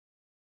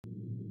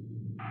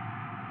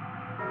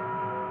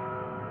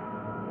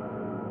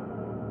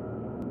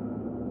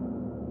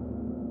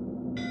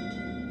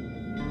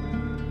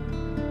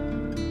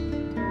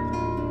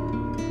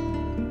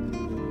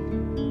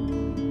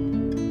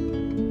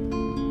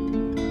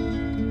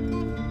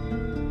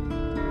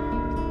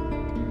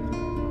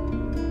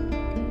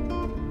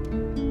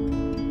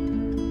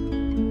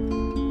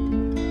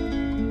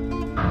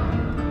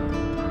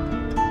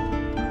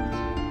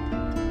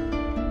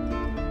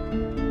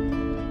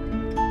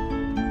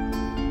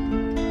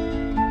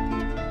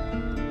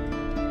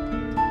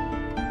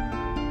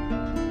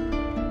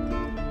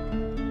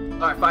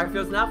Alright, fire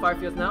fields now, fire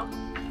fields now.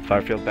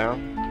 Fire field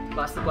down.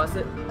 Blast it, blast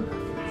it.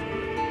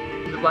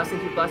 Keep blasting,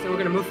 keep blasting. We're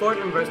gonna move forward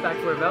and reverse back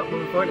to our belt.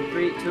 Moving forward in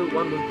 3, 2,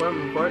 1, move forward,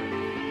 move forward.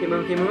 Keep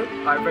moving, keep moving.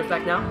 Alright, reverse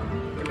back now.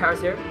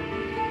 Empower's here.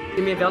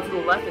 Give me a belt to the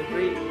left in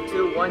 3,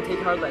 2, 1. Take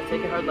it hard left,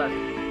 take it hard left.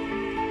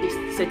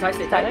 Stay tight,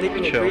 stay tight.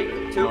 Leaping in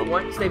 3, 2,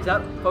 1. Staves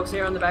up. Focus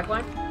here on the back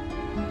line.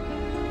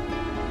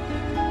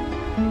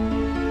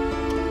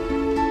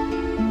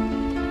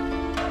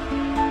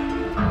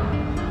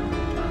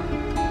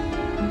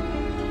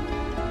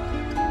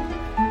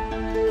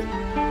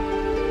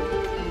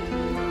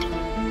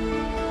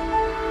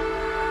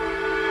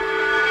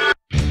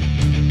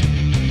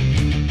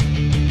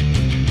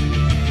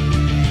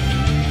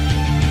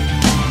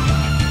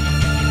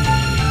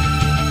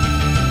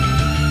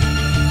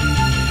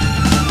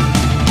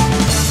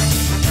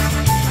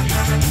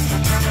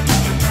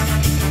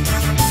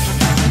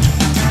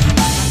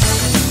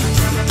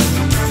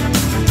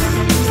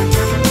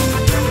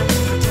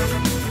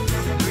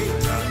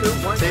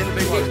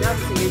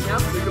 Disengage now.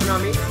 You're coming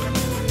on me.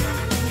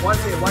 Watch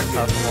it, watch it.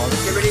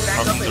 Get ready,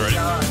 back up and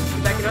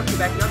keep backing up, keep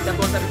backing up. Step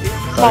 1, 7 feet.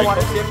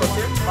 Focus here, focus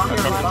here. Bomb here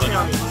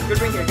on me.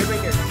 Good ring here, good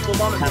ring here. Full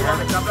bomb it, drop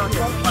it on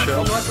here. Alright,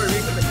 full north for a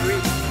recap in 3,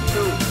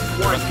 2,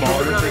 1. Keep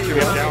coming on me. You're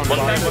down. 3,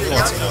 2,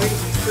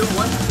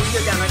 1. Push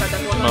it down. I got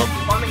that one.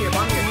 Bomb here,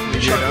 bomb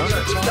here. Still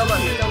up,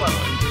 still up.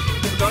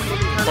 Keep going,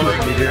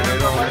 moving.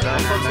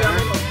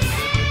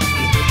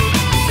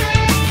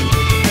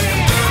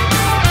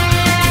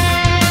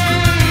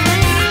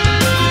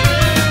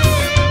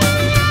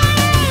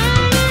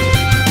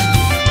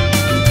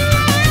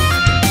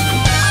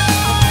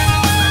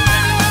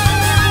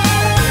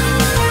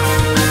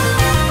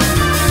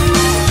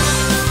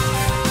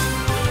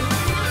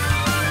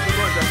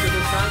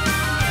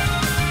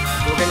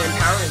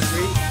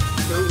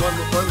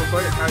 Move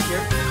forward, empower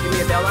here. Give me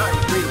a bell out in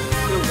 3,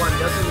 2, 1.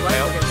 Bell to the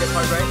left, we're gonna get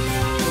hard right.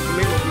 Move to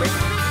me, move to me.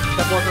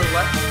 Step 1 to the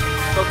left.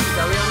 Focus the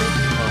belly on me.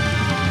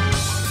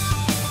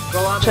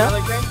 Roll on the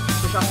belly train.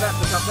 Push off that,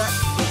 push off that.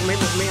 Move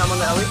to me, I'm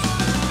on the alley.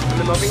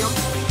 I'm moving him.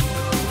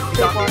 He's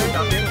off here,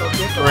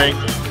 focus here. Ring.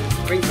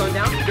 Ring's going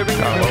down. Good ring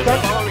here.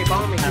 Follow me,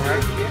 follow me.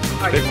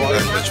 Alright, big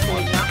water. One still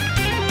on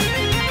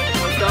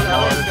the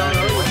alley, one still on the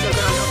alley. One still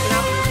good on the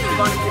now. Keep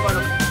on him, keep on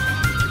him.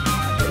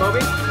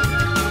 Moving.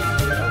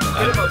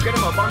 Get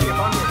him up, bomb here,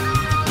 bomb here.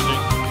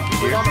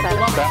 Full bomb, full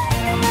bomb.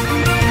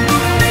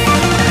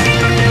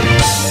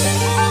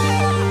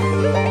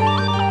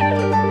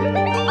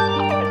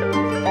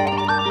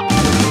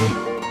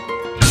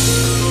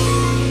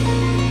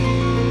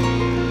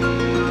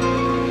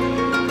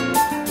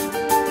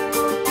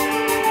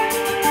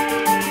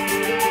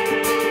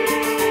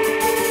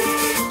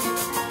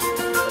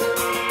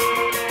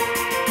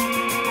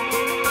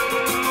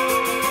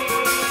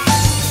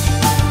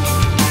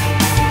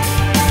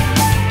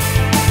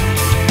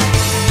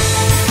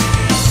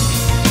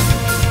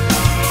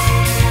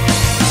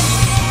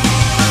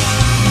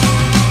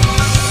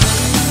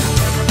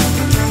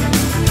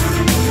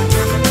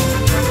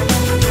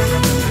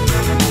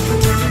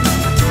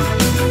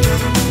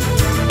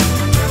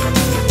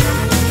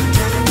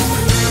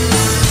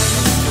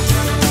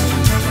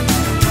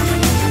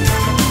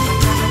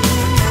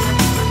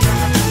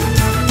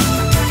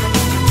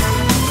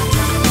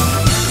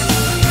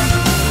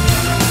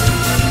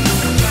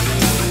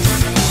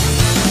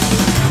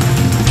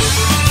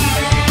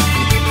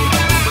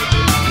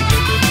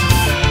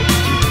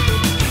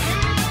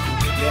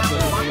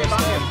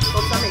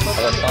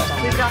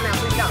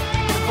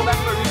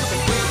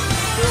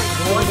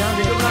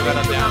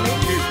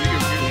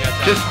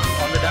 Just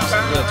on the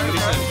downside.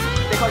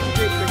 They called you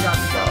great, good job.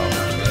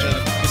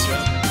 This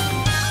round.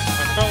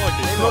 I felt like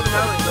They moved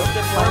now, go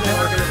step forward, and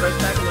we're gonna reverse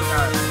back and look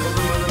out.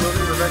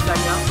 Moving, reverse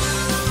back now.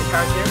 The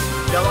car's here.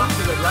 Bell off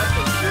to the left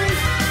in 3,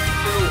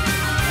 2,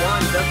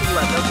 1. Bell to the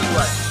left, bell to the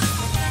left.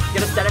 Get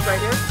a static right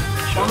here.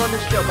 Bomb on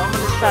this shield, bomb on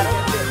this shield.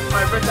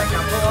 Alright, reverse back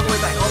now. Go all the way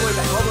back, all the way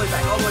back, all the way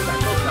back, all the way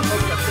back. Focus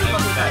up, stay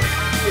fucking tight.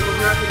 Keep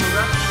moving around, keep moving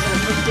around. We're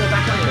gonna push the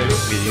back on here.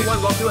 3, 2, 1,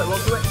 roll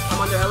through it.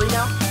 I'm under Ellie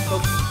now.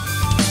 Focus.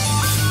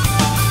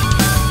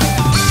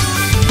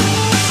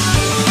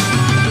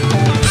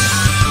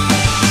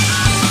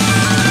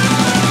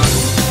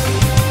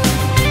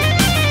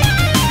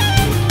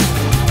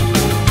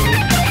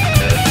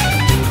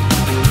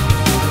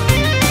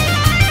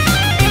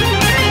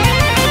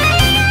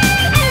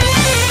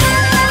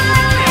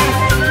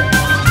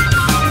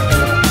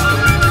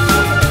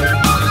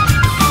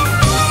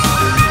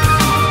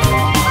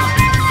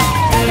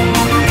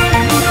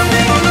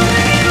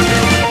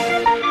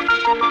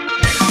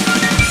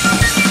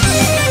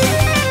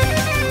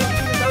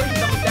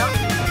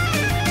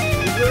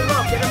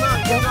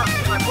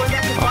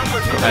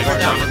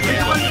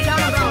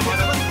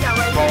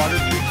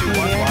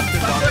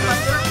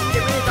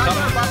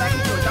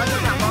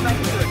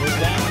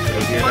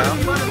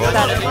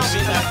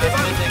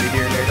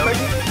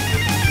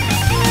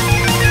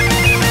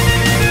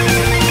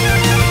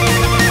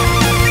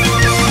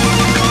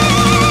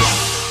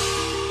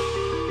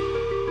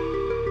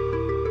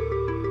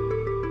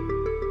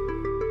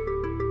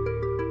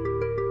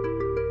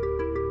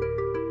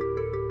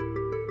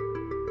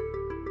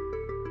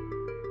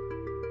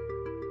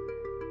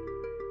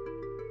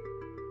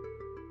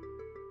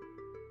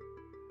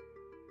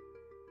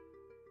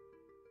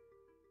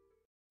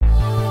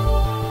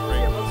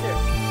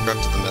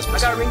 constructed the mess. I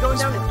got a ring going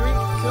down in 3, 2,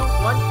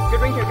 1.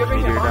 Good ring here, good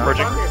ring here. Bomb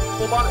here.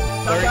 Full bomb it.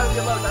 Dodge out of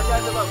your low, dodge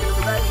out of your low.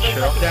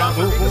 Chill. Down,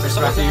 move.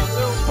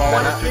 Small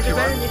one. Need it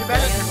better, need it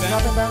better.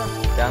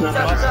 Down.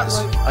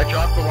 I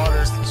dropped the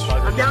water.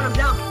 I'm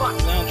down, fuck.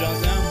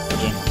 John's down.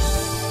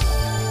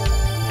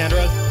 Hand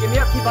red. Give me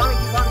up, keep bombing,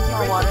 keep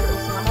water.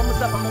 I'm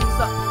almost up.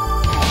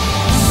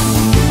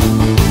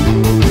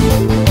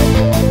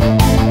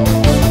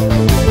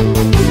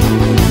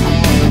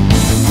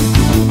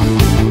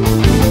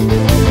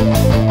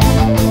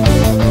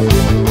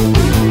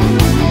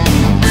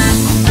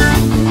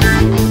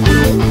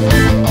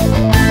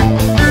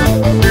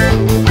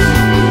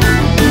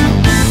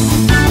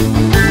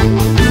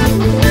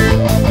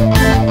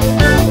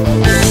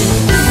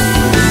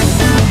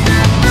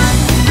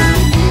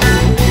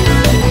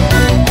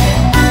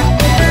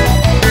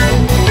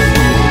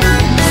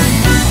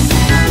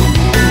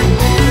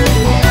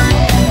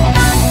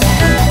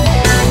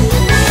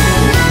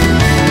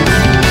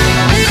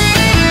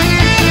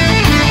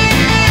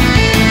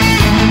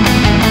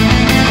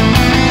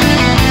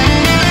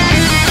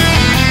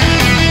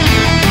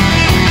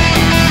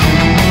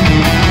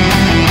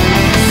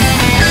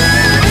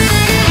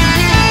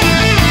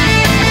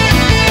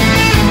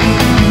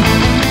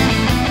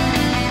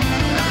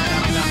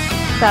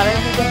 Got it.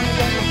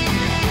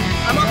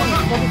 I'm up.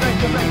 Go right.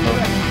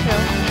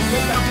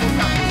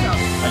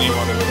 I need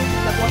water.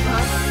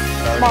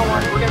 Small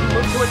one. We're gonna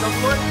move towards those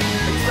floors.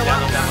 Still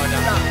up. Down.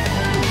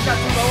 He's got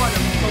too low on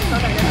him.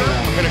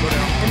 I'm gonna go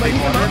down. Big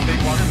water.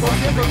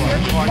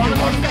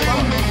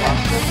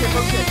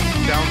 Focus.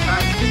 Down.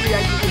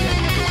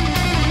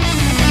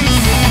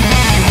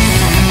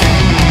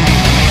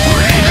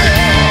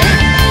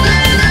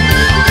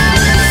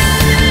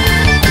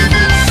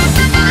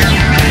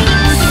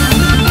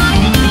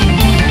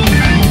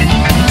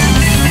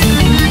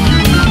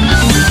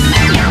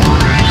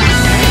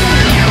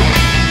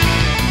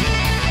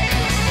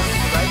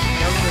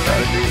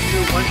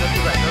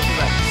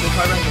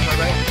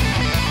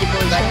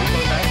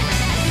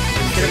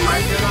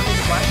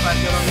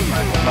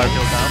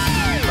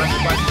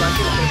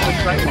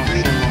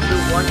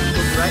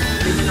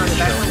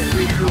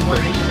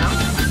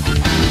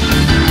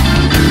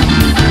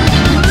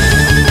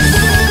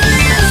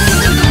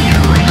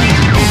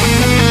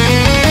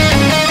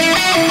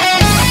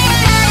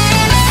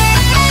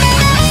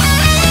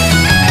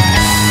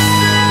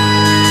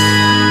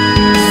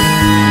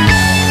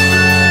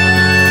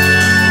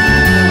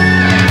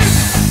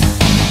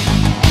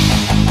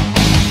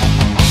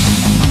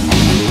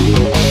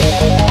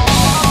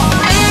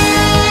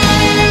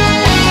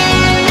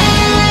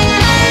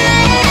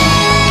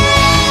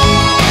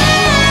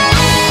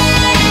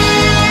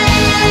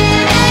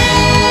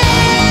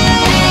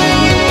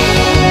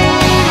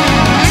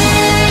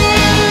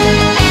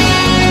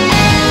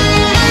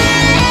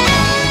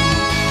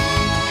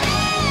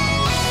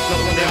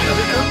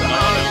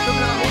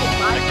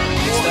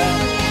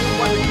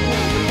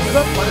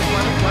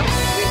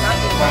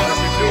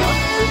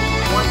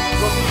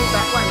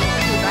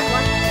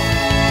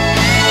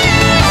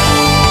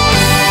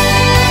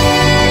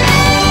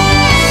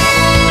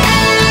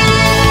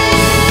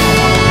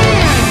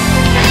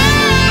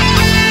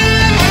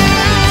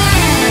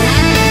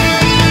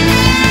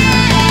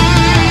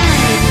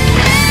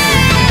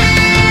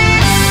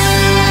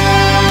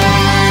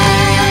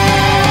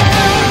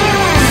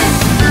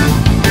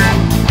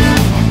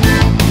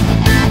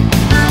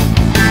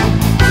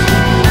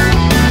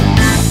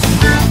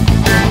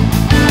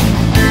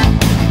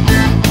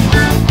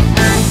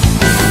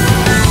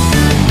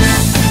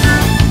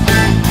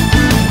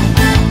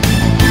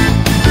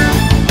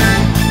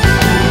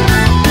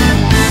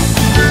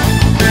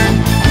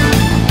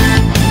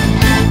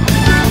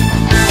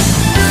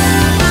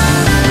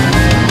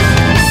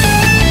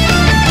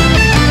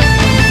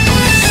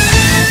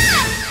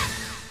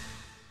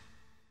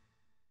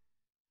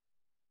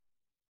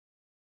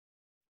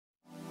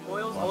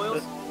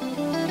 Oils.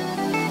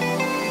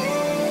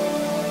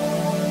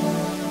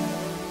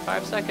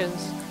 5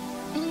 seconds.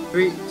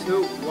 3,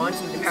 2, 1.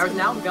 The power's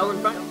now. Vallun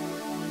in front.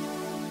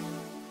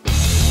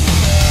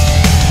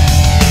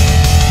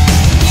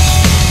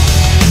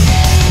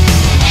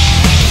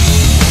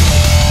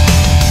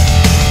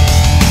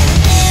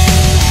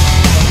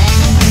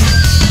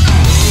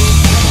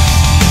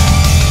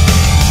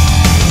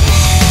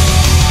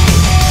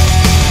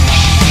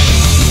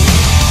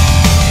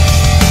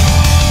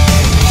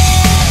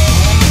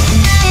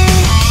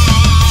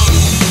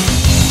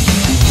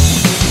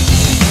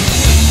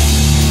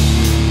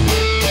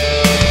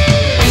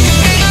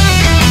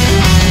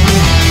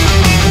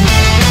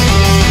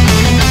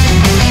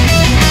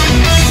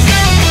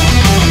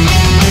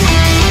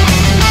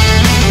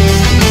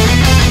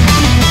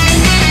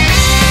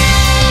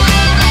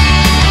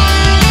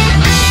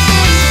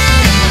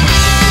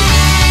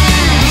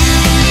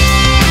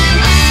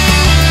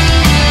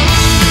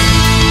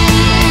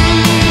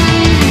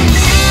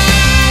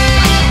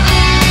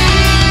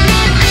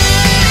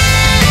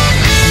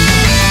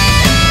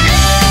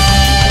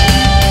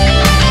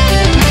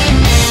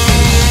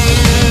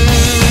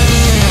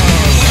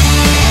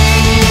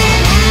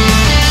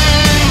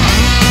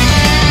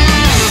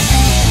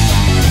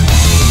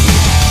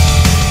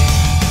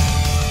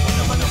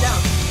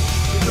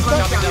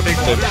 big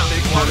water, big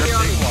water, big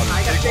water, I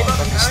got big save up.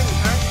 water. Turn.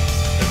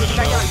 Push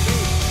back down. 3,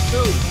 2,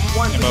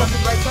 1. Push up to the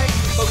right side.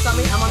 Focus on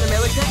me. I'm on the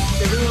melee check.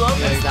 They're really low.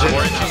 Focus here. Down.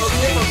 Focus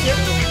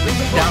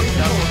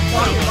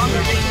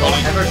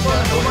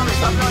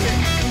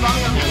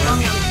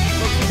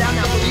down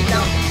now. Focus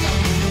down.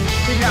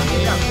 Keep it out.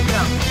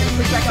 Gonna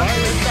push back up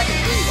here in a second.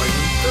 3,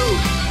 2,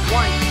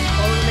 1.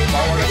 Follow the main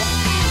target.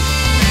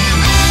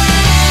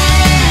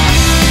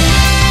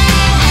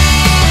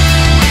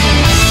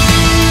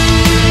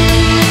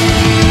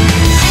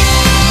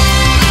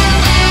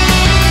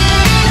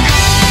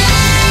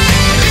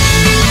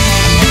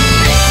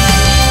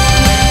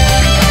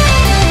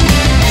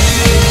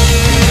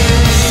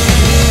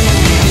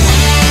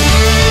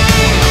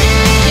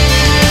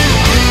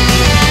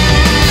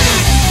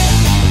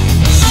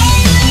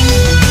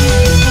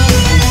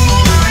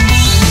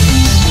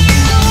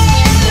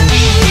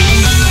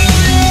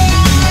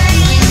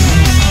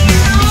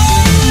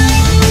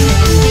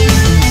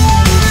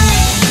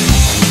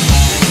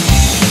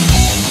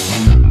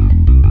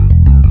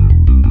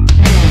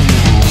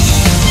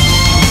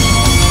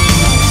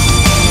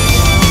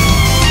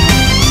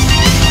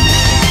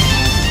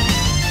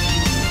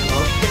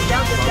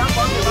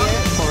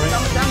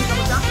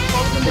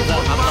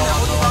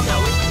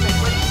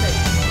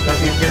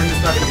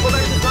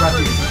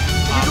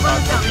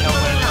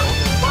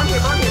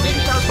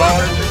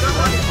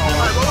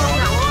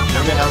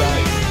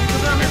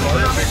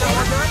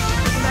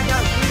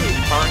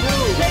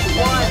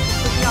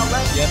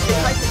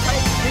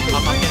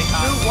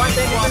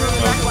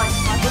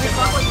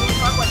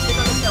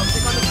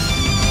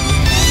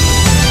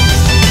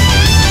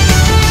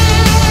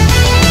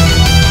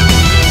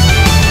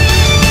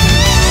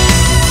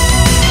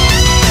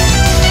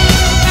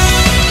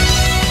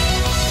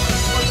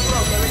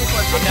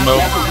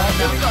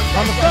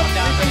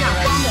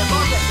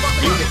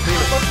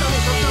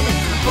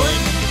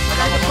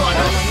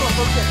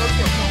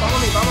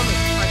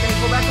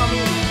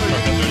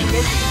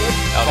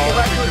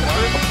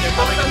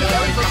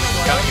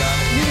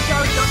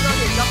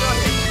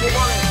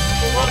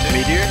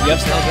 Meteor? Yep,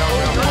 still down.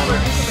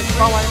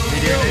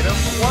 Meteor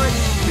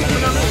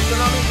native?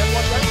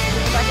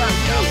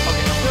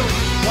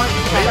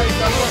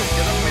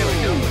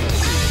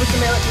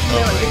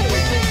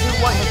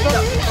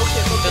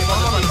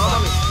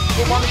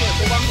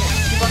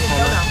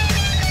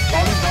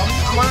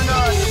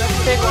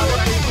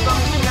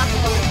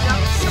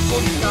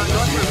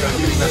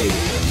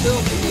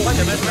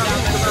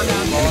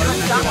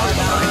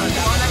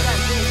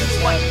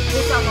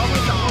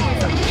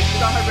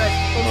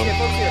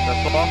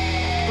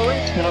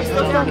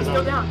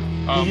 Still down.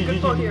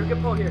 Good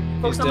pull here.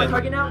 Focus on my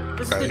target now.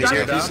 This is the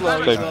driver.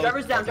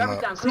 Driver's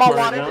down. Small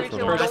water.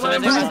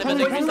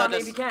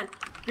 If you can.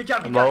 Good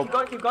job. Keep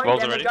going.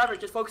 Damn the driver.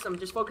 Just focus him.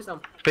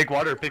 Big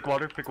water.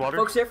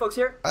 Focus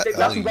here.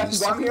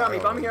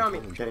 Bomb here on me.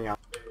 Getting out.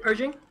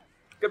 Purging.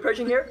 Good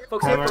purging here.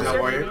 Focus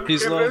here.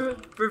 He's low.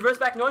 Reverse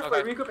back north for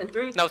a recoup in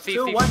 3, No,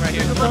 2, thief 1. right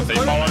here. Gonna push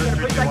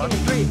back in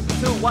 3,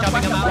 2, 1.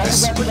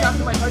 Push out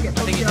to my target.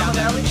 Focus here on the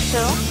alley.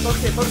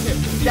 Focus here.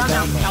 Down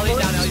now. Alley's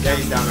down. Yeah,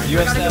 he's down right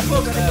now. Gotta get full.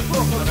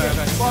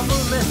 Follow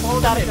the mid. Well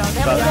done. Drop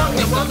down.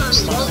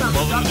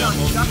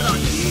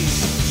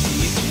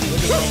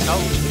 No.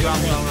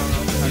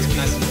 He's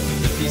nice.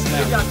 He's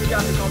Good down.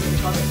 job. Call me.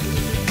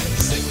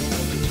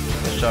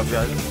 Good job,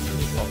 guys.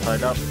 All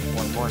tied up.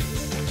 1-1.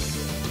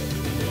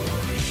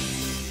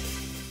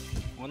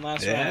 One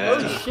last Yeah.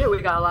 Holy shit,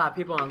 we got a lot of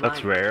people online.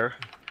 That's rare.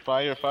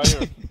 Fire.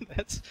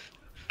 That's. Is this the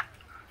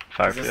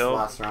Firefield.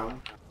 last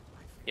round?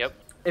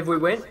 If we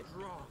win,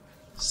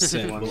 It's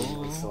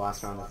the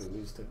last round if we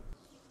lose to.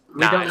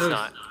 we don't it's lose.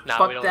 not.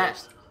 Fuck we don't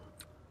that.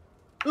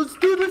 lose. Let's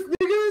do this,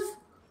 niggas!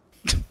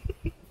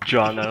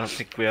 John, I don't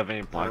think we have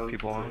any black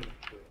people on.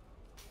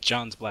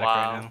 John's black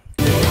Wow. right now.